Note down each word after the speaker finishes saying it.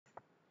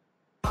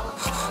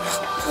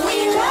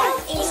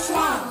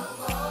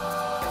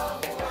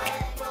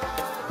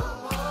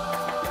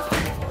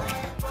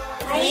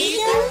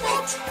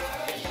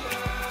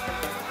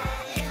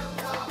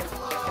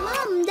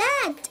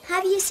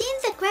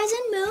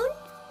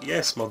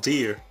Yes, my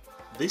dear.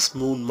 This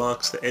moon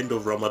marks the end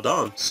of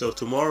Ramadan, so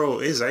tomorrow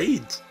is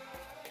Eid.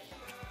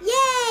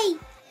 Yay!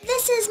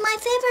 This is my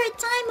favorite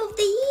time of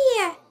the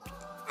year.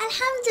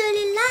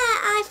 Alhamdulillah,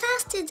 I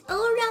fasted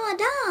all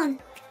Ramadan.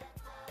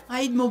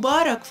 Eid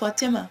Mubarak,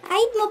 Fatima.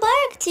 Eid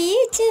Mubarak to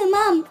you too,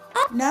 Mom.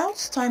 Now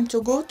it's time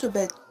to go to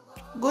bed.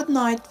 Good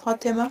night,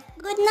 Fatima.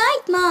 Good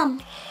night,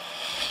 Mom.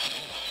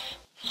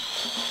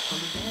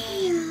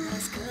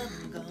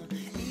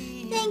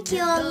 Thank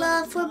you,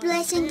 Allah, for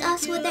blessing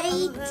us with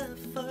Eid.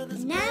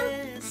 And now,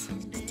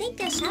 to take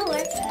a shower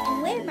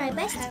and wear my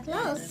best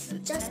clothes,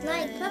 just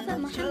like Prophet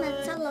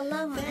Muhammad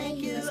sallallahu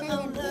alayhi wa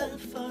sallam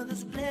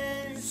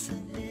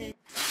did.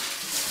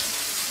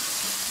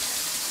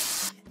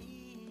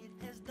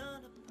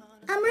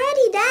 I'm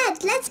ready,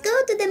 Dad. Let's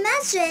go to the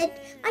masjid.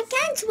 I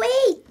can't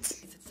wait.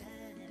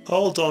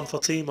 Hold on,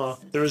 Fatima.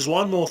 There is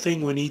one more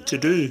thing we need to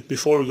do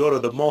before we go to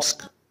the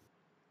mosque.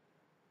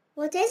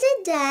 What is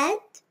it, Dad?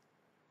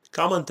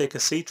 Come and take a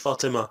seat,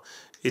 Fatima.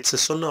 It's a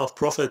sunnah of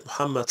Prophet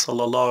Muhammad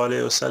sallallahu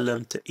alayhi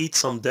wasallam to eat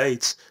some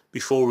dates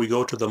before we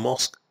go to the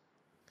mosque.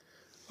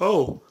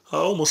 Oh, I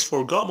almost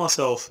forgot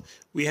myself.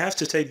 We have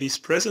to take these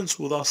presents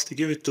with us to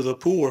give it to the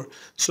poor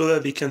so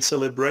that they can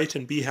celebrate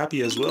and be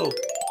happy as well.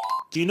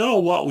 Do you know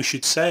what we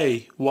should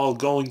say while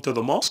going to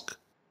the mosque?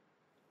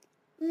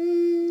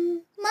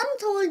 Mom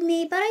told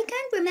me, but I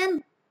can't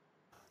remember.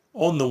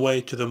 On the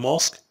way to the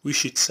mosque, we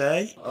should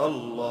say,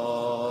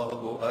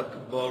 Allahu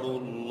Akbar,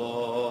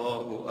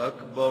 Allahu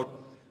Akbar,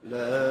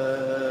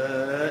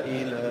 La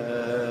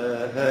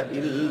ilaha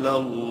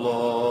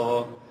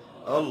illallah.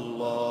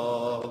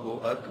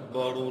 Allahu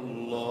Akbar,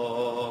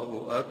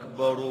 Allahu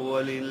Akbar,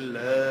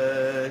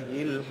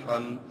 walillahil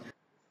hamd.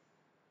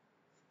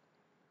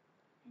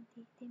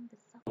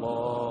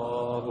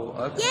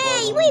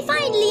 Yay, we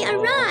finally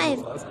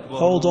arrived!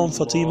 Hold on,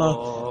 Fatima.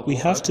 We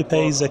have to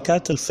pay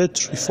Zakat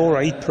Al-Fitr before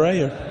Eid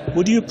prayer.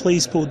 Would you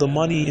please put the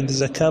money in the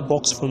Zakat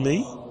box for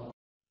me?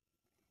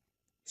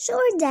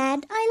 Sure,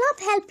 Dad. I love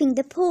helping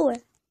the poor.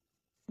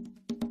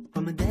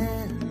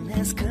 Ramadan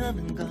has come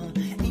and gone.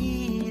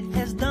 Eid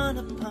has dawned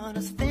upon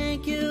us.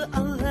 Thank you,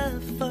 Allah,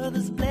 for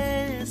this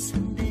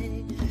blessed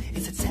day.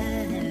 It's a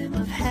time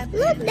of happiness.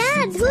 Look,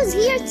 Dad, who's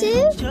here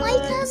too? My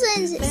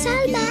cousins,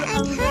 Salma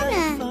and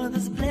Hannah.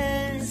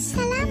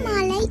 Assalamu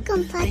alaikum,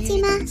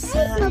 Fatima. Eid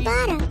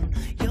Mubarak.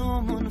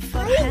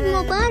 Eid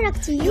Mubarak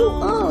to you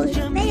all.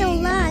 May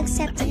Allah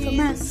accept it from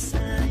us.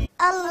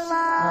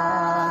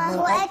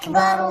 Allahu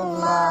Akbar,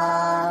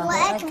 Allahu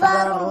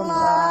Akbar,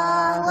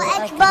 Allahu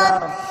Akbar.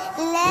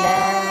 La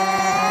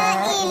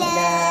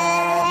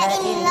ilaha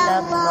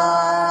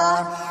illallah.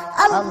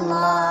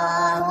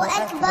 Allahu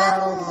Akbar,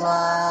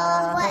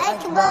 Allahu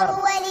Akbar,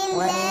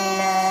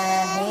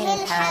 walillahil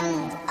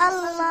hamd.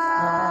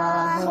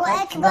 Allahu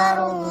Akbar,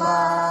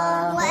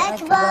 Allahu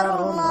Akbar,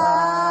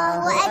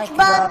 Allahu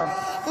Akbar.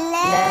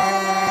 La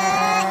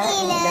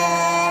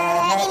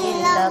ilaha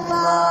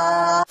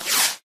illallah.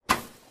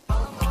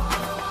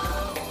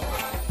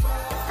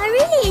 I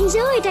really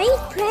enjoyed Eid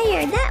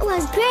prayer. That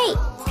was great.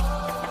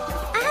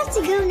 I have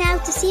to go now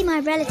to see my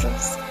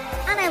relatives,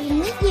 and I will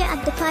meet you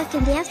at the park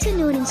in the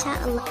afternoon,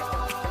 inshallah.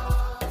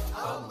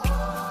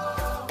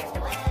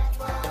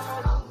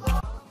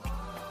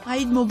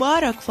 Eid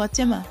Mubarak,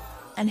 Fatima.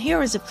 And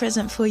here is a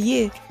present for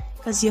you,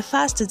 because you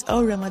fasted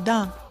all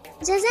Ramadan.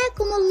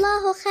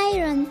 Jazakumullahu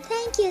khairan.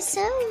 Thank you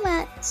so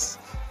much.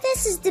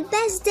 This is the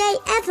best day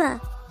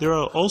ever. There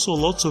are also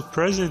lots of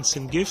presents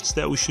and gifts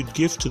that we should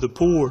give to the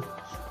poor.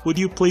 Would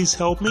you please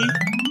help me?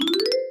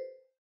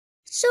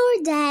 Sure,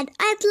 Dad.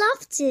 I'd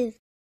love to.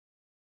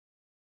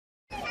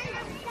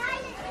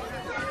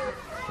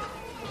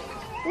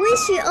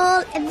 Wish you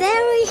all a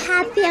very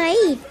happy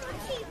Eid.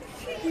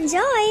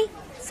 Enjoy.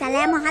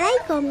 Assalamu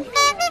alaikum.